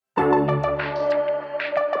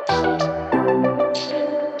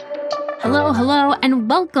Hello, and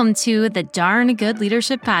welcome to the Darn Good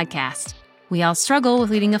Leadership Podcast. We all struggle with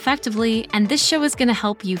leading effectively, and this show is going to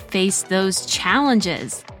help you face those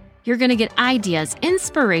challenges. You're going to get ideas,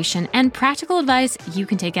 inspiration, and practical advice you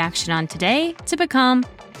can take action on today to become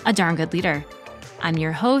a darn good leader. I'm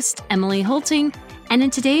your host, Emily Holting, and in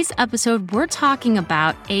today's episode, we're talking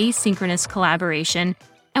about asynchronous collaboration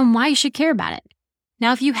and why you should care about it.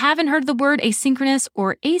 Now, if you haven't heard the word asynchronous,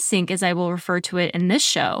 or async as I will refer to it in this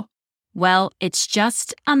show, well, it's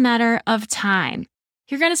just a matter of time.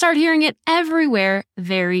 You're going to start hearing it everywhere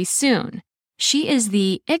very soon. She is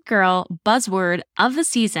the it girl buzzword of the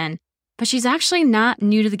season, but she's actually not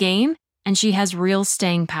new to the game, and she has real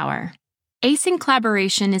staying power. Async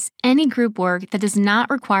collaboration is any group work that does not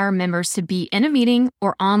require members to be in a meeting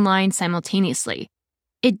or online simultaneously.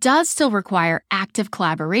 It does still require active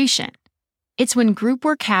collaboration. It's when group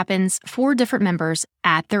work happens for different members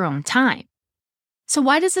at their own time. So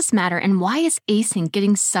why does this matter, and why is async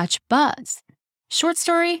getting such buzz? Short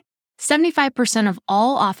story, 75% of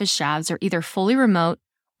all office jobs are either fully remote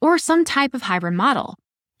or some type of hybrid model.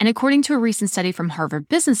 And according to a recent study from Harvard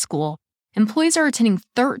Business School, employees are attending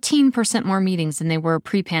 13% more meetings than they were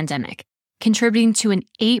pre-pandemic, contributing to an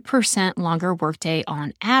 8% longer workday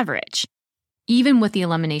on average. Even with the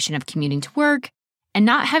elimination of commuting to work and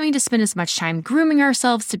not having to spend as much time grooming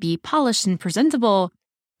ourselves to be polished and presentable,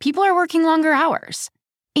 people are working longer hours,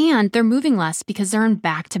 and they're moving less because they're in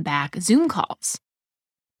back-to-back Zoom calls.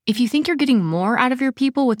 If you think you're getting more out of your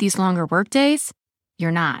people with these longer workdays, you're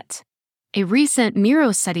not. A recent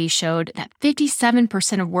Miro study showed that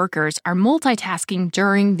 57% of workers are multitasking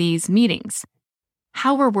during these meetings.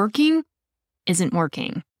 How we're working isn't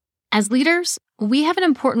working. As leaders, we have an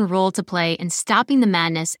important role to play in stopping the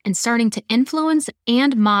madness and starting to influence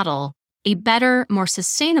and model a better, more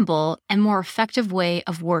sustainable, and more effective way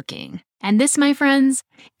of working. And this, my friends,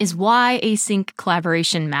 is why async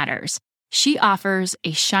collaboration matters. She offers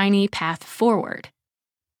a shiny path forward.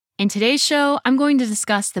 In today's show, I'm going to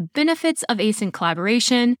discuss the benefits of async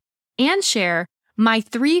collaboration and share my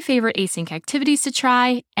 3 favorite async activities to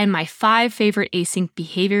try and my 5 favorite async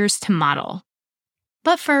behaviors to model.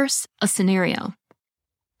 But first, a scenario.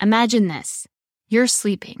 Imagine this. You're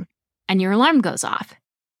sleeping and your alarm goes off.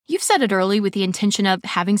 You've set it early with the intention of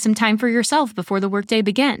having some time for yourself before the workday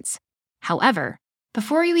begins. However,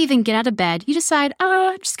 before you even get out of bed, you decide,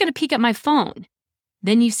 I'm just going to peek at my phone.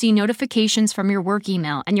 Then you see notifications from your work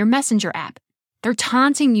email and your messenger app. They're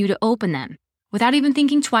taunting you to open them. Without even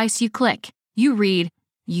thinking twice, you click. You read.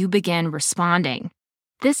 You begin responding.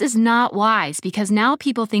 This is not wise because now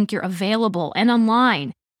people think you're available and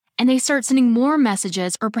online, and they start sending more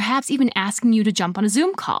messages or perhaps even asking you to jump on a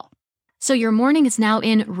Zoom call. So your morning is now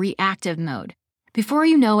in reactive mode. Before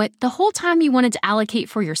you know it, the whole time you wanted to allocate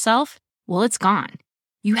for yourself, well, it's gone.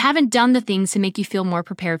 You haven't done the things to make you feel more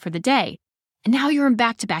prepared for the day. And now you're in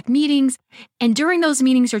back-to-back meetings, and during those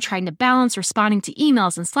meetings, you're trying to balance responding to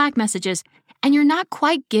emails and Slack messages, and you're not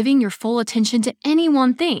quite giving your full attention to any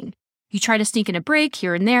one thing. You try to sneak in a break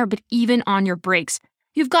here and there, but even on your breaks,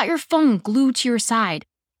 you've got your phone glued to your side,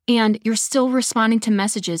 and you're still responding to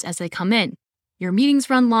messages as they come in. Your meetings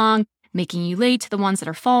run long, making you late to the ones that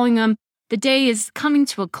are following them. The day is coming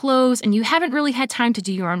to a close, and you haven't really had time to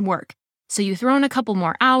do your own work. So you throw in a couple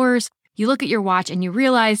more hours, you look at your watch, and you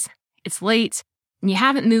realize it's late, and you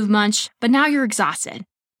haven't moved much, but now you're exhausted.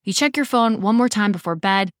 You check your phone one more time before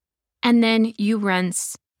bed, and then you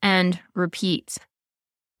rinse and repeat.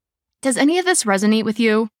 Does any of this resonate with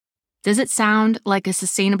you? Does it sound like a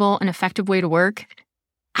sustainable and effective way to work?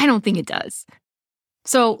 I don't think it does.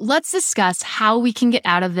 So let's discuss how we can get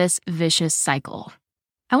out of this vicious cycle.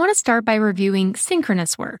 I want to start by reviewing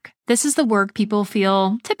synchronous work. This is the work people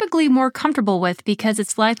feel typically more comfortable with because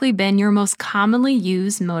it's likely been your most commonly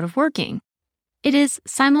used mode of working. It is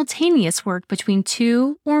simultaneous work between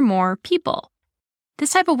 2 or more people.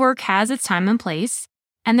 This type of work has its time and place,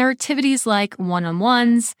 and there are activities like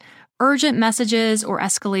one-on-ones, urgent messages or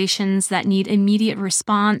escalations that need immediate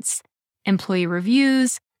response, employee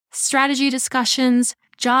reviews, strategy discussions,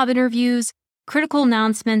 job interviews, critical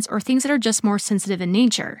announcements, or things that are just more sensitive in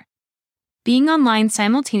nature. Being online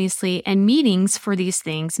simultaneously and meetings for these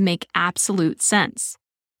things make absolute sense.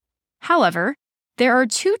 However, there are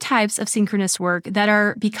 2 types of synchronous work that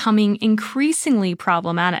are becoming increasingly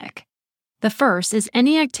problematic. The first is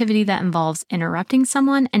any activity that involves interrupting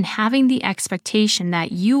someone and having the expectation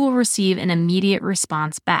that you will receive an immediate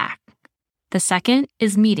response back. The second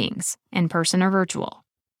is meetings, in person or virtual.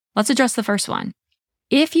 Let's address the first one.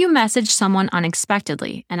 If you message someone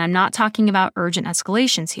unexpectedly, and I'm not talking about urgent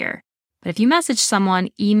escalations here, but if you message someone,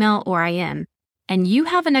 email or IM, and you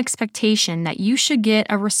have an expectation that you should get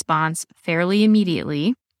a response fairly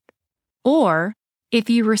immediately, or if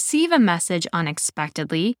you receive a message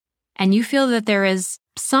unexpectedly and you feel that there is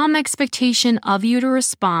some expectation of you to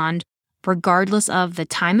respond regardless of the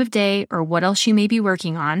time of day or what else you may be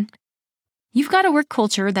working on, you've got a work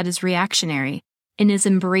culture that is reactionary and is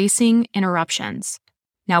embracing interruptions.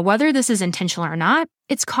 Now, whether this is intentional or not,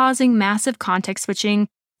 it's causing massive context switching,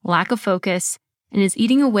 lack of focus, and is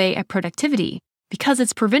eating away at productivity because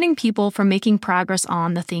it's preventing people from making progress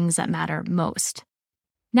on the things that matter most.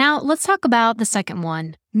 Now, let's talk about the second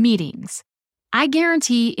one, meetings. I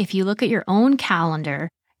guarantee if you look at your own calendar,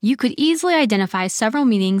 you could easily identify several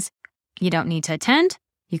meetings you don't need to attend,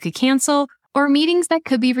 you could cancel, or meetings that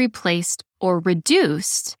could be replaced or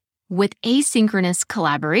reduced with asynchronous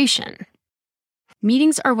collaboration.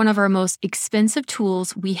 Meetings are one of our most expensive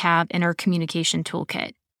tools we have in our communication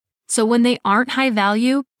toolkit. So when they aren't high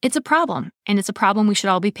value, it's a problem, and it's a problem we should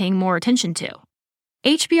all be paying more attention to.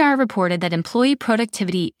 HBR reported that employee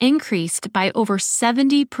productivity increased by over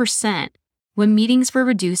 70% when meetings were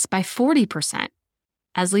reduced by 40%.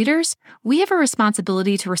 As leaders, we have a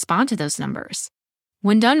responsibility to respond to those numbers.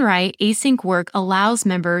 When done right, async work allows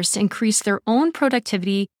members to increase their own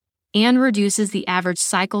productivity and reduces the average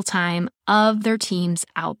cycle time of their team's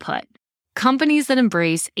output. Companies that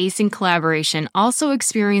embrace async collaboration also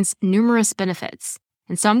experience numerous benefits,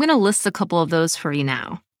 and so I'm going to list a couple of those for you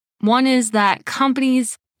now. One is that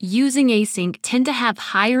companies using async tend to have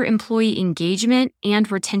higher employee engagement and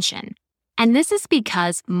retention. And this is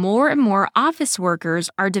because more and more office workers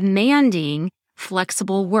are demanding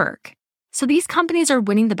flexible work. So these companies are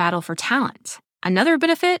winning the battle for talent. Another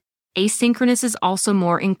benefit, asynchronous is also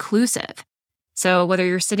more inclusive. So whether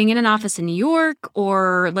you're sitting in an office in New York,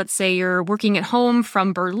 or let's say you're working at home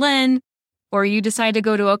from Berlin, or you decide to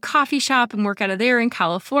go to a coffee shop and work out of there in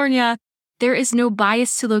California, there is no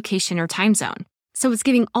bias to location or time zone. So it's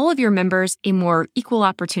giving all of your members a more equal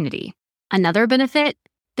opportunity. Another benefit,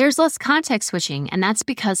 there's less context switching, and that's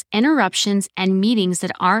because interruptions and meetings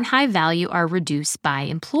that aren't high value are reduced by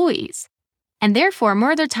employees. And therefore,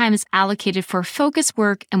 more of their time is allocated for focus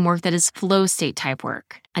work and work that is flow state type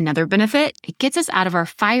work. Another benefit, it gets us out of our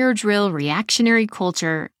fire drill reactionary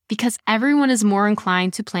culture because everyone is more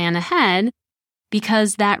inclined to plan ahead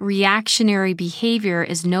because that reactionary behavior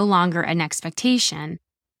is no longer an expectation.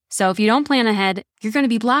 So if you don't plan ahead, you're going to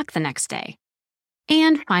be blocked the next day.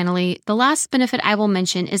 And finally, the last benefit I will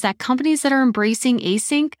mention is that companies that are embracing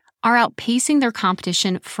async are outpacing their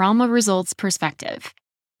competition from a results perspective.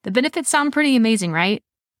 The benefits sound pretty amazing, right?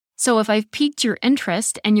 So if I've piqued your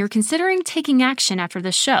interest and you're considering taking action after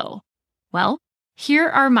this show, well, here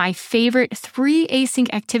are my favorite 3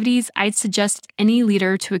 async activities I'd suggest any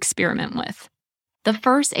leader to experiment with. The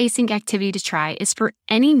first async activity to try is for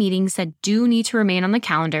any meetings that do need to remain on the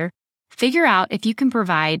calendar. Figure out if you can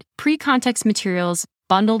provide pre-context materials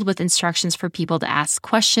bundled with instructions for people to ask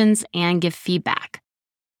questions and give feedback.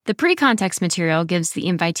 The pre-context material gives the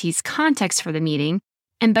invitees context for the meeting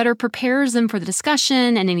and better prepares them for the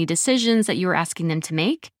discussion and any decisions that you are asking them to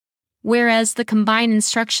make, whereas the combined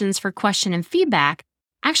instructions for question and feedback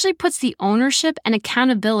actually puts the ownership and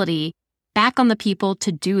accountability back on the people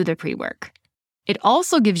to do the pre-work. It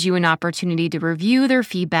also gives you an opportunity to review their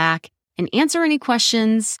feedback and answer any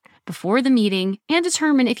questions before the meeting and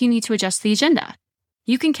determine if you need to adjust the agenda.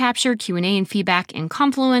 You can capture Q&A and feedback in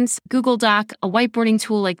Confluence, Google Doc, a whiteboarding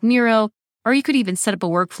tool like Miro, or you could even set up a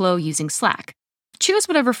workflow using Slack. Choose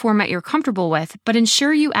whatever format you're comfortable with, but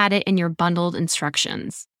ensure you add it in your bundled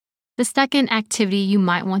instructions. The second activity you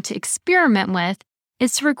might want to experiment with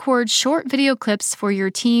is to record short video clips for your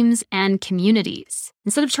teams and communities.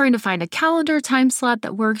 Instead of trying to find a calendar time slot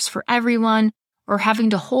that works for everyone, or having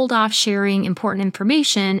to hold off sharing important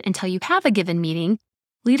information until you have a given meeting,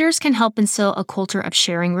 leaders can help instill a culture of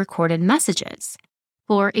sharing recorded messages.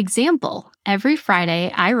 For example, every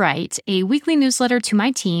Friday, I write a weekly newsletter to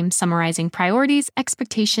my team summarizing priorities,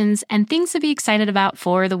 expectations, and things to be excited about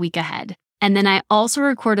for the week ahead. And then I also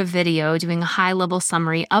record a video doing a high-level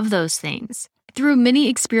summary of those things. Through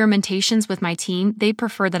many experimentations with my team, they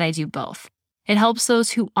prefer that I do both. It helps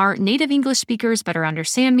those who aren't native English speakers better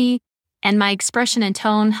understand me, and my expression and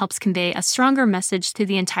tone helps convey a stronger message to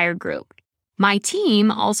the entire group. My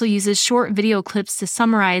team also uses short video clips to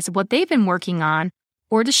summarize what they've been working on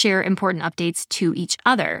or to share important updates to each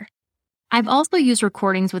other. I've also used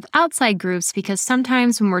recordings with outside groups because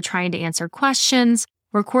sometimes when we're trying to answer questions,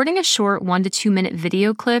 recording a short 1 to 2 minute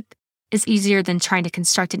video clip is easier than trying to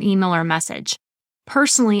construct an email or message.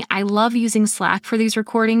 Personally, I love using Slack for these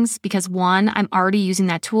recordings because 1, I'm already using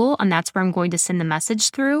that tool and that's where I'm going to send the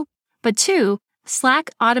message through. But 2, Slack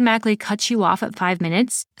automatically cuts you off at 5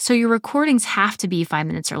 minutes, so your recordings have to be 5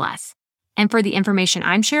 minutes or less. And for the information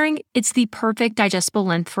I'm sharing, it's the perfect digestible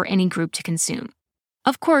length for any group to consume.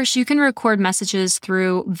 Of course, you can record messages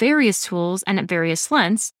through various tools and at various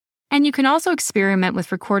lengths, and you can also experiment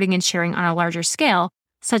with recording and sharing on a larger scale,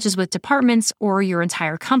 such as with departments or your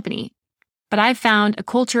entire company. But I've found a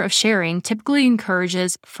culture of sharing typically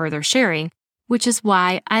encourages further sharing, which is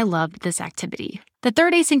why I love this activity. The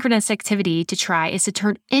third asynchronous activity to try is to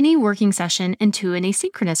turn any working session into an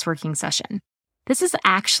asynchronous working session. This is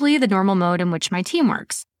actually the normal mode in which my team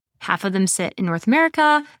works. Half of them sit in North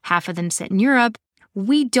America, half of them sit in Europe.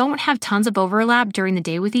 We don't have tons of overlap during the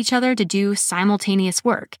day with each other to do simultaneous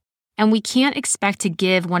work, and we can't expect to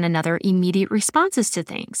give one another immediate responses to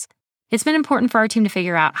things. It's been important for our team to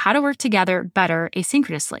figure out how to work together better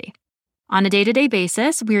asynchronously. On a day-to-day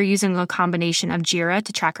basis, we are using a combination of Jira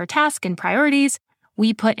to track our tasks and priorities.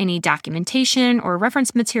 We put any documentation or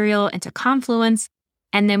reference material into Confluence,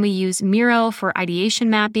 and then we use Miro for ideation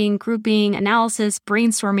mapping, grouping, analysis,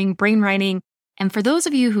 brainstorming, brainwriting. And for those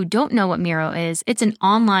of you who don't know what Miro is, it's an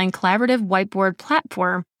online collaborative whiteboard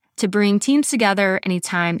platform to bring teams together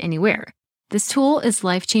anytime, anywhere. This tool is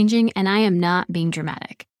life-changing, and I am not being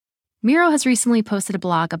dramatic. Miro has recently posted a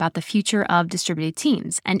blog about the future of distributed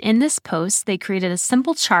teams, and in this post, they created a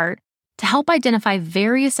simple chart to help identify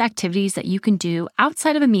various activities that you can do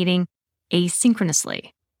outside of a meeting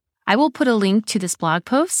asynchronously. I will put a link to this blog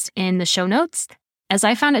post in the show notes, as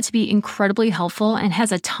I found it to be incredibly helpful and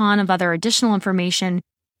has a ton of other additional information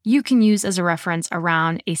you can use as a reference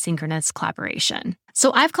around asynchronous collaboration.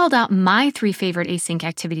 So I've called out my 3 favorite async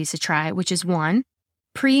activities to try, which is 1,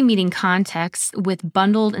 pre-meeting context with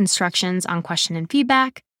bundled instructions on question and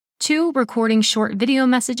feedback, 2, recording short video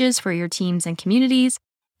messages for your teams and communities,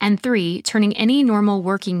 and 3, turning any normal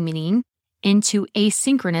working meeting into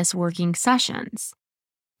asynchronous working sessions.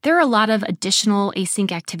 There are a lot of additional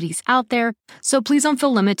async activities out there, so please don't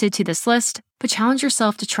feel limited to this list, but challenge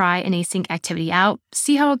yourself to try an async activity out,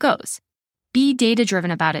 see how it goes. Be data-driven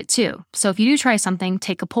about it too. So if you do try something,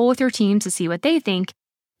 take a poll with your team to see what they think,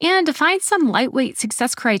 and define some lightweight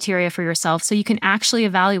success criteria for yourself so you can actually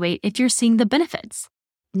evaluate if you're seeing the benefits.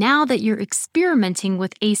 Now that you're experimenting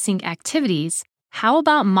with async activities, how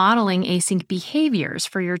about modeling async behaviors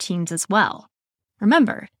for your teams as well?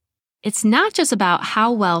 Remember, it's not just about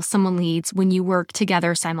how well someone leads when you work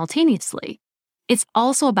together simultaneously. It's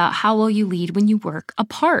also about how well you lead when you work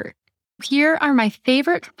apart. Here are my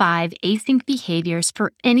favorite 5 async behaviors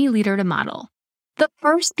for any leader to model. The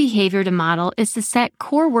first behavior to model is to set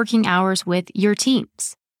core working hours with your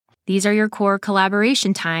teams. These are your core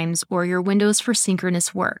collaboration times or your windows for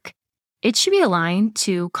synchronous work. It should be aligned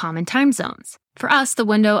to common time zones. For us, the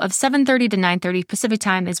window of 7:30 to 9:30 Pacific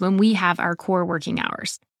time is when we have our core working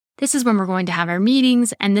hours. This is when we're going to have our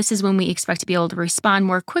meetings, and this is when we expect to be able to respond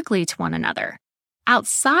more quickly to one another.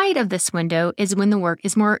 Outside of this window is when the work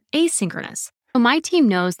is more asynchronous. So my team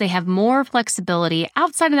knows they have more flexibility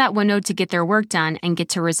outside of that window to get their work done and get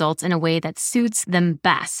to results in a way that suits them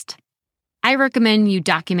best. I recommend you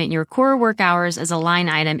document your core work hours as a line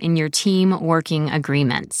item in your team working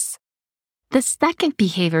agreements. The second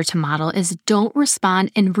behavior to model is don't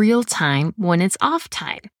respond in real time when it's off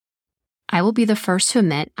time. I will be the first to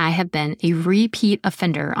admit I have been a repeat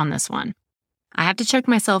offender on this one. I have to check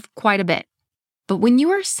myself quite a bit. But when you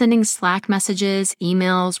are sending Slack messages,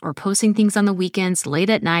 emails, or posting things on the weekends, late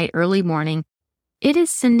at night, early morning, it is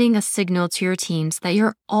sending a signal to your teams that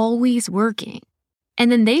you're always working.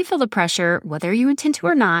 And then they feel the pressure, whether you intend to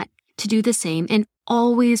or not, to do the same and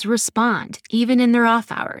always respond, even in their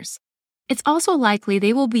off hours. It's also likely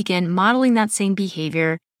they will begin modeling that same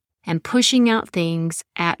behavior and pushing out things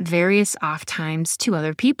at various off times to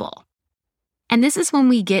other people. And this is when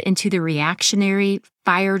we get into the reactionary,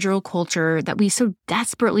 fire drill culture that we so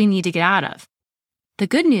desperately need to get out of. The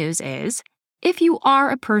good news is, if you are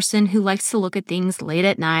a person who likes to look at things late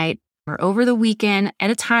at night or over the weekend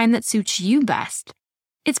at a time that suits you best,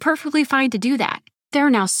 it's perfectly fine to do that. There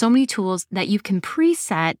are now so many tools that you can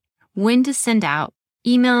preset when to send out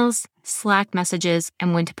emails, Slack messages,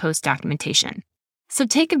 and when to post documentation. So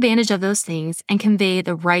take advantage of those things and convey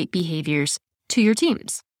the right behaviors to your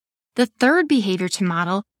teams. The third behavior to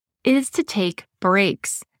model is to take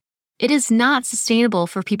breaks. It is not sustainable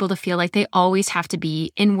for people to feel like they always have to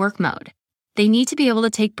be in work mode. They need to be able to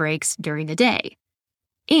take breaks during the day.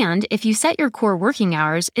 And if you set your core working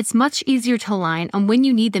hours, it's much easier to align on when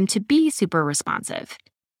you need them to be super responsive.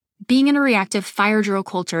 Being in a reactive fire drill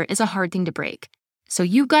culture is a hard thing to break. So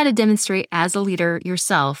you've got to demonstrate as a leader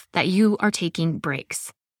yourself that you are taking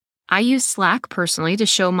breaks. I use Slack personally to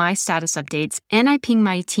show my status updates, and I ping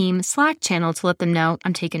my team Slack channel to let them know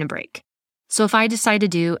I'm taking a break. So if I decide to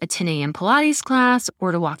do a 10 a.m. Pilates class,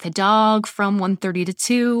 or to walk the dog from 1:30 to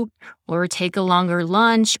 2, or take a longer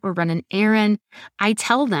lunch or run an errand, I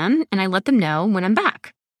tell them and I let them know when I'm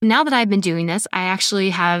back. Now that I've been doing this, I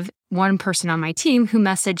actually have one person on my team who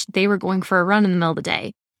messaged they were going for a run in the middle of the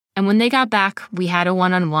day. And when they got back, we had a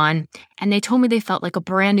one-on-one, and they told me they felt like a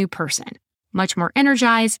brand new person, much more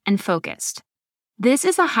energized and focused. This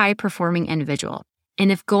is a high-performing individual,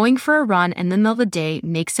 and if going for a run in the middle of the day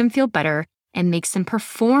makes them feel better and makes them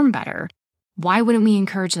perform better, why wouldn't we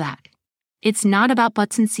encourage that? It's not about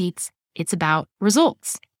butts and seats, it's about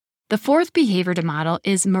results. The fourth behavior to model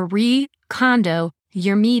is Marie Kondo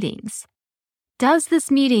your meetings. Does this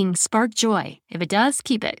meeting spark joy? If it does,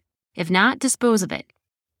 keep it. If not, dispose of it.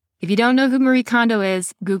 If you don't know who Marie Kondo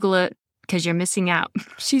is, Google it because you're missing out.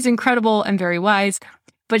 She's incredible and very wise,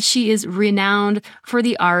 but she is renowned for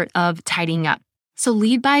the art of tidying up. So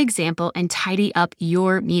lead by example and tidy up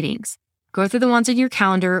your meetings. Go through the ones on your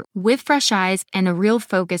calendar with fresh eyes and a real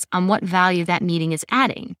focus on what value that meeting is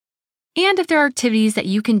adding. And if there are activities that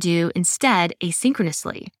you can do instead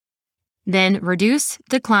asynchronously. Then reduce,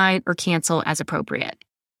 decline, or cancel as appropriate.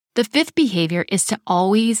 The fifth behavior is to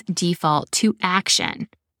always default to action.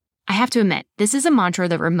 I have to admit, this is a mantra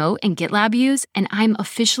that Remote and GitLab use, and I'm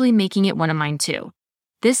officially making it one of mine too.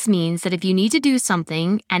 This means that if you need to do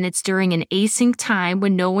something and it's during an async time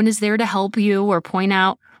when no one is there to help you or point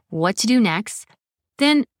out what to do next,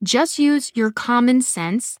 then just use your common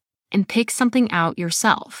sense and pick something out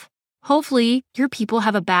yourself. Hopefully, your people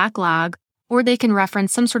have a backlog or they can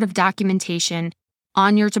reference some sort of documentation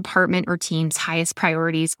on your department or team's highest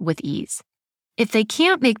priorities with ease. If they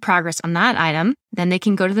can't make progress on that item, then they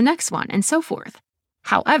can go to the next one and so forth.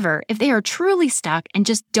 However, if they are truly stuck and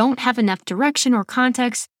just don't have enough direction or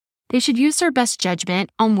context, they should use their best judgment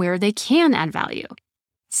on where they can add value.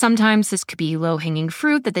 Sometimes this could be low-hanging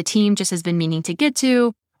fruit that the team just has been meaning to get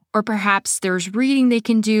to, or perhaps there's reading they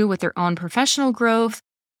can do with their own professional growth,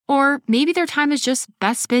 or maybe their time is just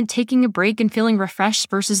best spent taking a break and feeling refreshed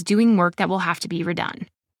versus doing work that will have to be redone.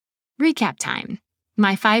 Recap time.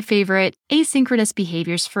 My 5 favorite asynchronous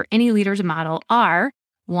behaviors for any leader to model are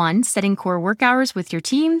 1. Setting core work hours with your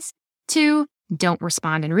teams. 2. Don't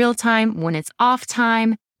respond in real time when it's off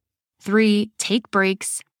time. 3. Take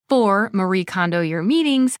breaks. 4. Marie Kondo your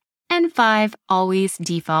meetings. And 5. Always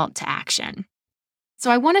default to action. So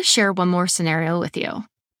I want to share one more scenario with you.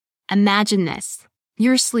 Imagine this.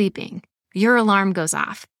 You're sleeping. Your alarm goes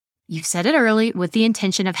off. You've set it early with the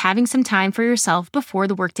intention of having some time for yourself before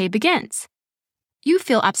the workday begins. You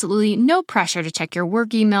feel absolutely no pressure to check your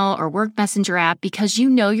work email or work messenger app because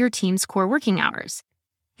you know your team's core working hours.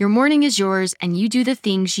 Your morning is yours and you do the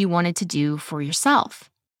things you wanted to do for yourself.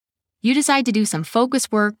 You decide to do some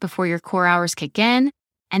focus work before your core hours kick in,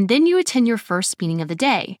 and then you attend your first meeting of the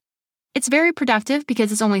day. It's very productive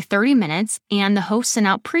because it's only 30 minutes and the host sent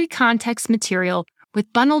out pre-context material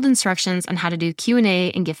with bundled instructions on how to do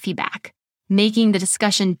Q&A and give feedback, making the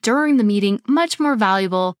discussion during the meeting much more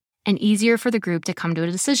valuable and easier for the group to come to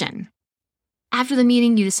a decision. After the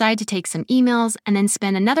meeting, you decide to take some emails and then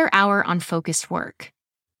spend another hour on focused work.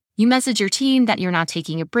 You message your team that you're now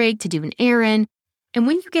taking a break to do an errand, and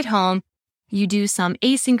when you get home, you do some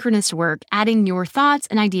asynchronous work, adding your thoughts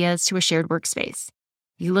and ideas to a shared workspace.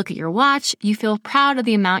 You look at your watch, you feel proud of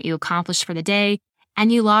the amount you accomplished for the day,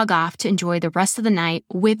 and you log off to enjoy the rest of the night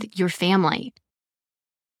with your family.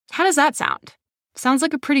 How does that sound? Sounds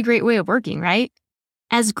like a pretty great way of working, right?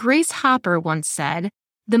 As Grace Hopper once said,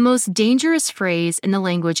 the most dangerous phrase in the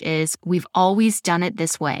language is, "We've always done it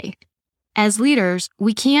this way." As leaders,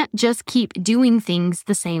 we can't just keep doing things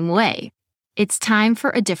the same way. It's time for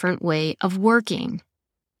a different way of working.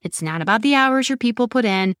 It's not about the hours your people put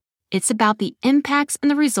in. It's about the impacts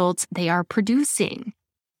and the results they are producing.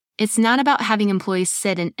 It's not about having employees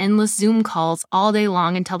sit in endless Zoom calls all day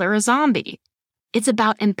long until they're a zombie. It's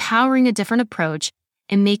about empowering a different approach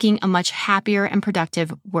and making a much happier and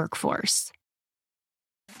productive workforce.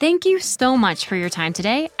 Thank you so much for your time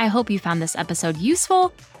today. I hope you found this episode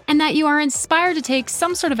useful and that you are inspired to take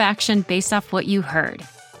some sort of action based off what you heard.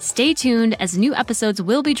 Stay tuned as new episodes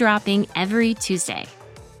will be dropping every Tuesday.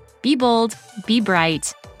 Be bold, be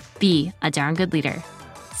bright, be a darn good leader.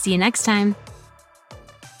 See you next time.